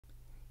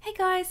Hey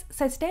guys,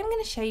 so today I'm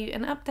going to show you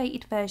an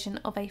updated version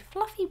of a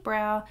fluffy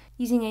brow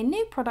using a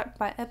new product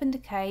by Urban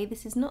Decay.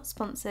 This is not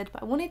sponsored,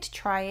 but I wanted to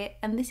try it,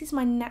 and this is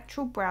my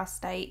natural brow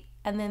state,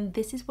 and then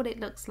this is what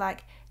it looks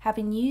like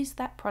having used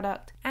that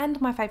product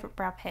and my favourite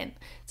brow pen.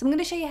 So I'm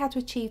going to show you how to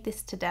achieve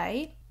this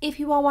today. If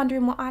you are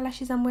wondering what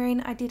eyelashes I'm wearing,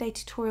 I did a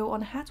tutorial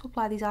on how to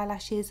apply these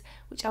eyelashes,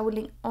 which I will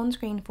link on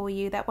screen for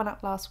you. That went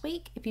up last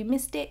week. If you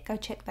missed it, go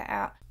check that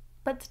out.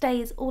 But today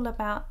is all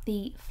about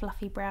the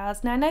fluffy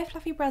brows. Now I know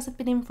fluffy brows have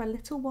been in for a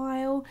little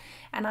while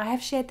and I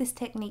have shared this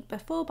technique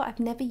before, but I've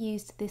never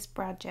used this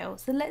brow gel.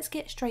 So let's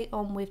get straight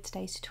on with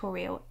today's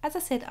tutorial. As I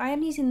said, I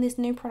am using this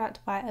new product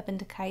by Urban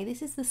Decay.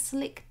 This is the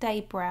Slick Day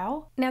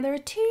Brow. Now there are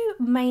two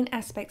main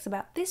aspects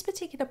about this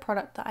particular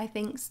product that I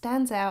think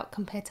stands out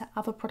compared to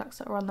other products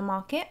that are on the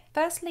market.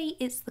 Firstly,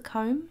 it's the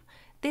comb.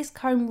 This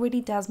comb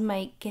really does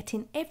make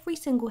getting every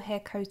single hair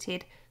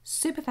coated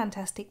super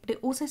fantastic, but it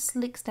also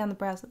slicks down the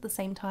brows at the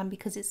same time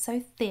because it's so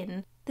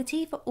thin. The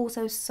teeth are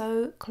also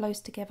so close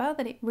together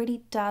that it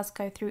really does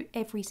go through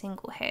every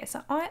single hair.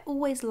 So I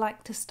always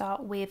like to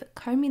start with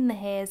combing the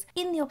hairs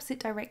in the opposite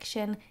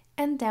direction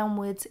and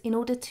downwards in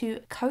order to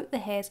coat the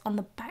hairs on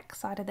the back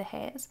side of the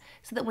hairs,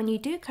 so that when you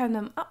do comb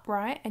them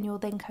upright and you're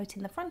then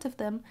coating the front of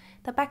them,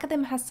 the back of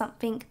them has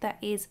something that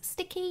is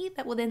sticky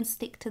that will then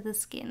stick to the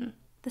skin.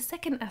 The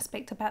second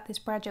aspect about this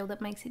brow gel that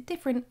makes it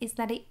different is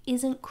that it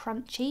isn't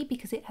crunchy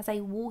because it has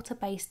a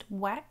water-based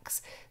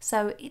wax,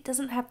 so it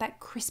doesn't have that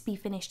crispy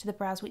finish to the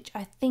brows, which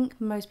I think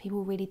most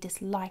people really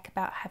dislike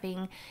about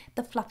having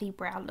the fluffy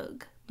brow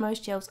look.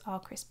 Most gels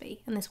are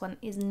crispy and this one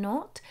is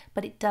not,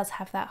 but it does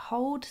have that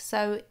hold,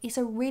 so it's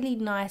a really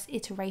nice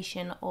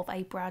iteration of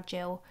a brow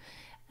gel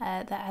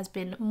that has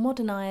been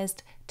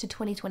modernised to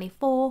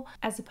 2024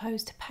 as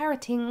opposed to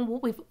parroting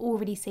what we've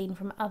already seen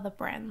from other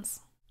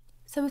brands.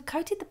 So we've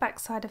coated the back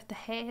side of the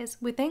hairs,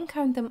 we then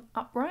combed them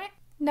upright.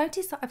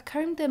 Notice that I've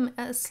combed them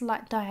at a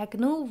slight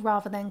diagonal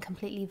rather than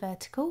completely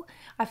vertical.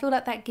 I feel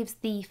like that gives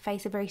the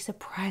face a very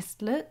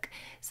surprised look.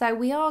 So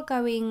we are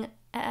going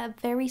at a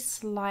very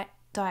slight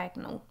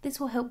diagonal. This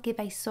will help give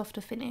a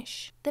softer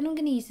finish. Then I'm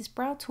going to use this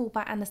brow tool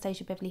by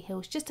Anastasia Beverly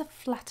just to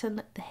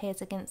flatten the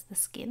hairs against the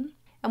skin.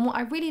 And what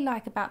I really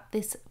like about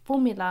this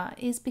formula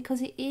is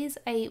because it is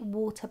a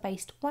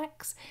water-based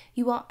wax,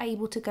 you are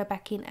able to go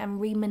back in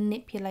and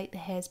re-manipulate the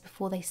hairs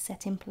before they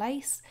set in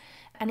place.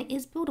 And it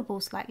is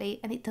buildable slightly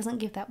and it doesn't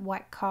give that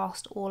white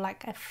cast or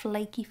like a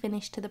flaky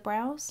finish to the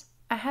brows.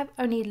 I have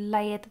only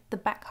layered the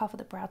back half of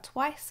the brow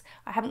twice.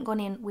 I haven't gone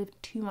in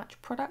with too much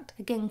product.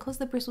 Again, because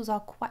the bristles are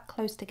quite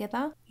close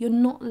together, you're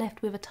not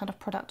left with a ton of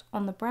product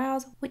on the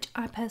brows, which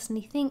I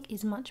personally think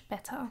is much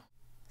better.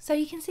 So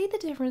you can see the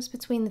difference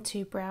between the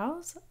two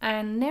brows,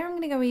 and now I'm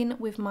going to go in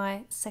with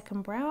my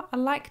second brow. I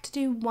like to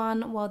do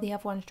one while the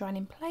other one's drying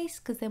in place,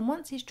 because then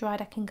once it's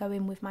dried I can go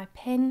in with my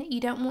pen. You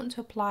don't want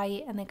to apply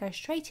it and then go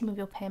straight in with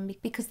your pen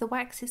because the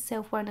wax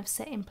itself won't have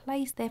set in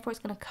place, therefore it's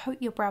going to coat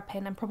your brow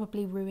pen and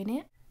probably ruin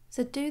it.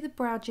 So do the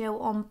brow gel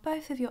on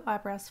both of your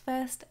eyebrows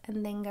first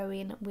and then go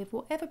in with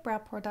whatever brow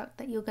product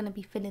that you're going to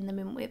be filling them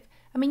in with.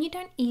 I mean, you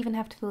don't even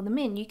have to fill them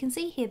in. You can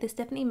see here this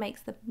definitely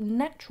makes the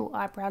natural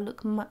eyebrow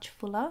look much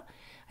fuller.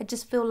 I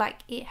just feel like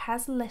it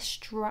has less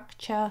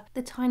structure.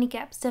 The tiny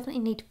gaps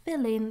definitely need to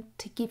fill in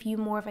to give you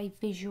more of a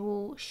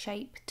visual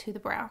shape to the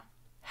brow.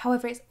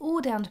 However, it's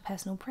all down to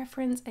personal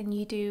preference and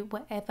you do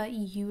whatever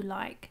you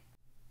like.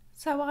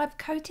 So I've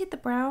coated the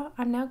brow,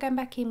 I'm now going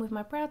back in with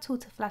my brow tool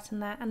to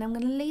flatten that, and I'm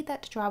going to leave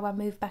that to dry while I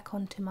move back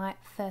onto my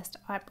first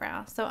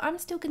eyebrow. So I'm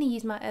still going to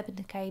use my Urban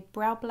Decay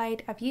brow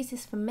blade. I've used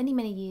this for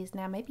many years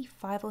now, maybe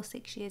 5 or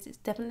 6 years. It's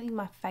definitely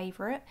my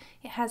favourite.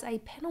 It has a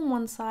pen on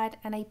one side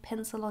and a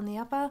pencil on the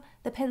other.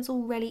 The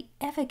pencil rarely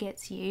ever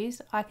gets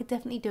used. I could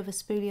definitely do a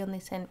spoolie on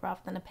this end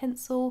rather than a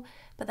pencil,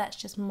 but that's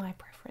just my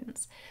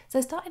preference.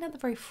 So starting at the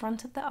very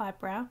front of the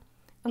eyebrow,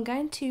 I'm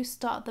going to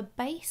start at the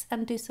base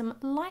and do some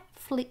light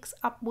flicks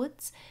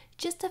upwards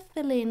just to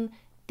fill in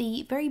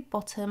the very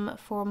bottom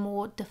for a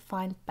more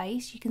defined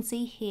base. You can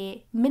see here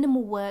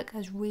minimal work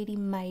has really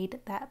made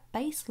that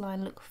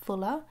baseline look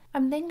fuller.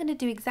 I'm then going to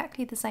do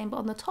exactly the same but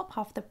on the top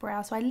half of the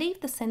brow, so I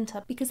leave the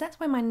centre because that's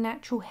where my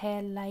natural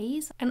hair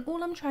lays, and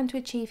all I'm trying to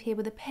achieve here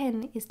with a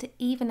pen is to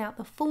even out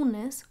the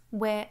fullness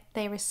where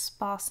there is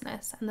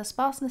sparseness, and the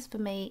sparseness for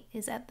me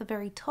is at the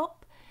very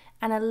top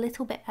and a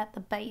little bit at the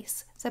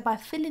base. So by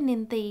filling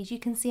in these, you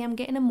can see I'm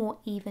getting a more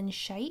even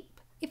shape.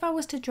 If I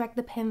was to drag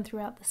the pen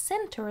throughout the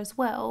centre as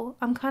well,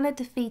 I'm kind of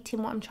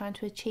defeating what I'm trying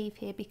to achieve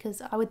here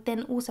because I would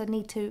then also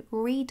need to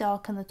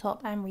re-darken the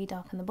top and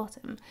re-darken the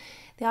bottom.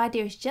 The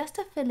idea is just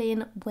to fill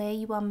in where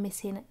you are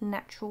missing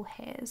natural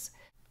hairs.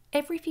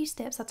 Every few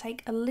steps I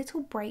take a little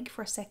break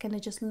for a second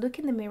and just look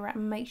in the mirror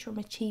and make sure I'm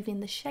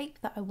achieving the shape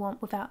that I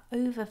want without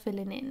over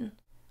filling in.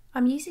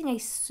 I'm using a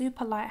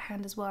super light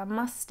hand as well. I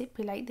must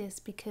stipulate this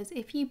because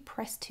if you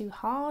press too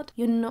hard,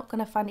 you're not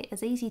going to find it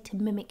as easy to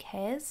mimic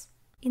hairs.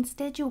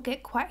 Instead, you'll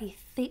get quite a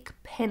thick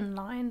pen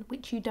line,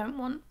 which you don't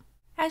want.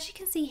 As you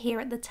can see here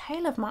at the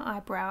tail of my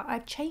eyebrow,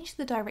 I've changed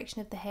the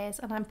direction of the hairs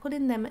and I'm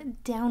putting them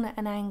down at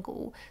an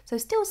angle. So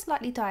still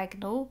slightly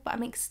diagonal, but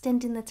I'm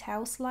extending the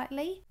tail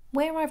slightly.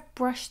 Where I've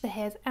brushed the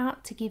hairs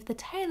out to give the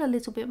tail a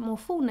little bit more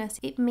fullness,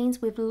 it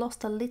means we've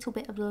lost a little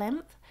bit of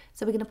length,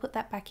 so we're going to put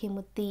that back in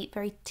with the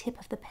very tip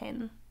of the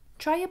pen.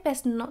 Try your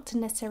best not to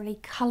necessarily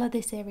colour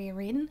this area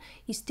in.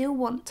 You still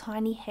want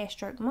tiny hair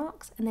stroke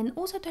marks, and then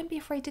also don't be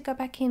afraid to go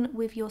back in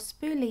with your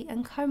spoolie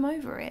and comb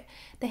over it.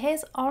 The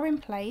hairs are in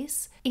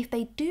place. If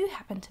they do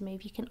happen to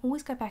move, you can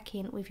always go back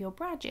in with your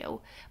brow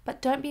gel,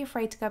 but don't be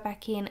afraid to go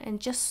back in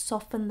and just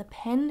soften the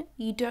pen.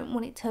 You don't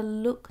want it to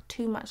look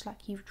too much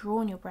like you've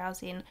drawn your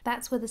brows in.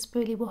 That's where the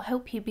spoolie will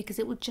help you, because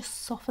it will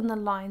just soften the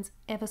lines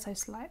ever so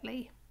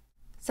slightly.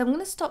 So I'm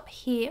going to stop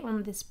here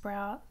on this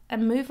brow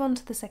and move on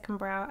to the second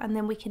brow, and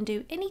then we can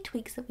do any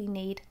tweaks that we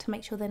need to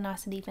make sure they're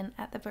nice and even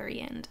at the very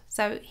end.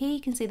 So here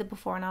you can see the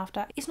before and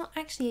after. It's not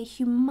actually a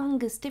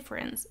humongous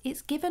difference.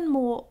 It's given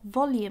more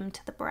volume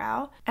to the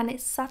brow and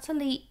it's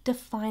subtly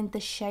defined the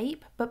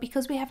shape, but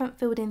because we haven't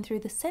filled in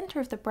through the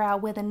centre of the brow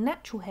where the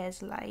natural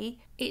hairs lay,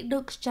 it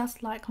looks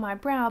just like my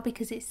brow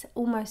because it's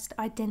almost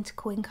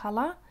identical in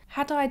colour.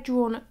 Had I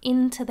drawn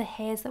into the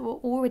hairs that were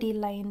already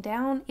laying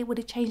down, it would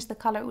have changed the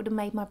colour, it would have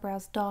made my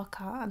brows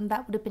darker, and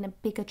that would have been a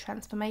bigger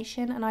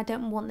transformation, and I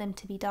don't want them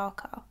to be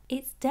darker.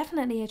 It's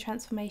definitely a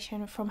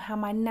transformation from how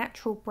my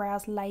natural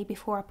brows lay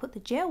before I put the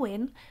gel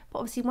in, but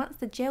obviously once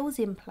the gel's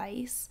in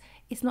place,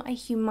 it's not a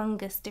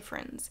humongous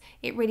difference.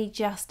 It really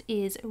just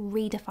is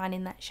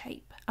redefining that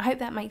shape. I hope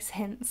that makes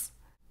sense.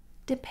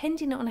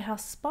 Depending on how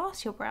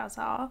sparse your brows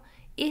are,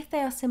 if they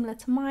are similar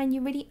to mine,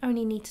 you really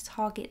only need to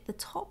target the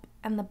top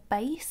and the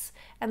base,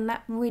 and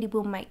that really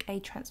will make a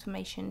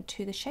transformation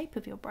to the shape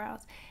of your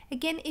brows.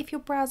 Again, if your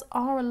brows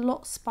are a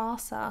lot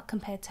sparser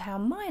compared to how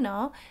mine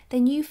are,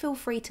 then you feel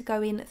free to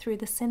go in through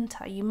the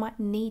centre. You might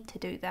need to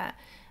do that.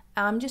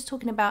 I'm just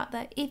talking about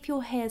that if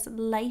your hairs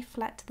lay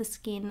flat to the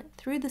skin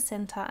through the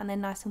centre and they're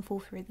nice and full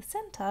through the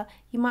centre,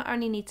 you might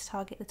only need to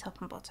target the top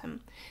and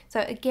bottom.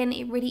 So again,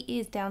 it really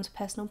is down to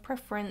personal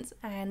preference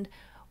and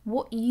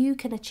what you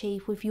can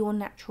achieve with your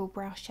natural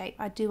brow shape.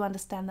 I do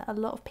understand that a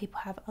lot of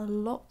people have a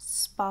lot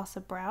sparser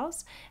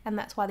brows, and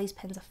that's why these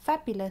pens are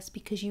fabulous,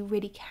 because you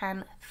really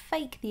can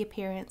fake the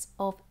appearance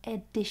of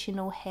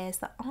additional hairs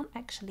that aren't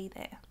actually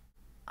there.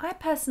 I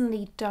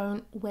personally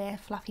don't wear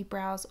fluffy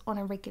brows on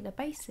a regular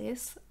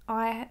basis.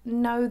 I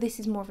know this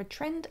is more of a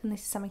trend and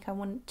this is something I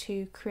want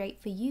to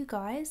create for you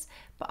guys,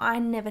 but I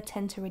never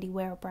tend to really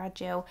wear a brow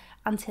gel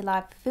until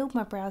I've filled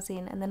my brows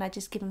in, and then I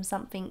just give them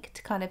something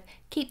to kind of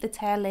keep the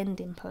tail end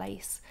in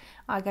place.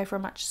 I go for a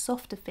much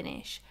softer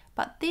finish,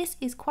 but this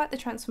is quite the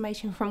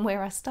transformation from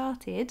where I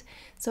started,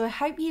 so I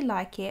hope you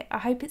like it. I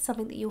hope it's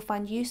something that you'll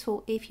find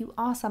useful if you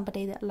are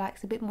somebody that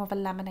likes a bit more of a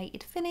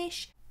laminated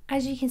finish.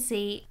 As you can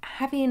see,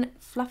 having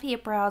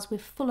fluffier brows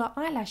with fuller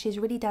eyelashes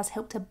really does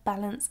help to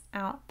balance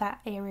out that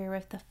area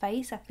of the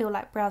face. I feel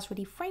like brows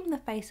really frame the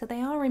face, so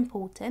they are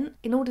important.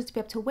 In order to be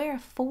able to wear a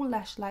full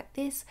lash like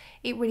this,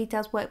 it really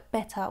does work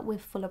better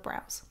with fuller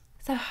brows.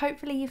 So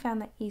hopefully you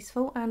found that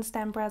useful. I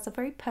understand brows are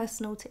very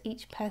personal to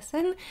each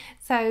person,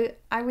 so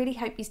I really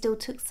hope you still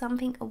took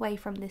something away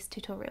from this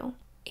tutorial.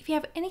 If you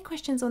have any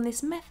questions on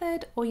this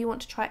method, or you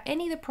want to try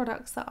any of the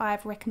products that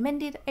I've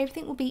recommended,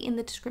 everything will be in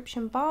the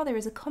description bar. There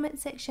is a comment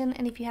section,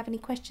 and if you have any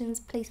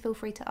questions, please feel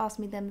free to ask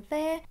me them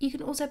there. You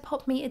can also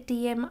pop me a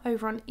DM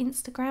over on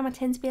Instagram. I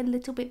tend to be a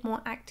little bit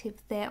more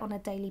active there on a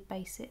daily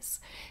basis.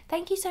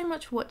 Thank you so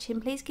much for watching.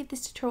 Please give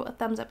this tutorial a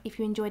thumbs up if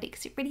you enjoyed it,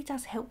 because it really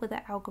does help with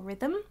the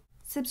algorithm.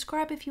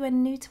 Subscribe if you are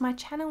new to my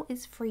channel.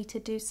 It's free to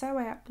do so.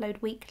 I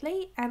upload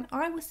weekly, and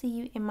I will see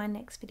you in my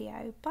next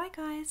video. Bye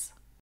guys.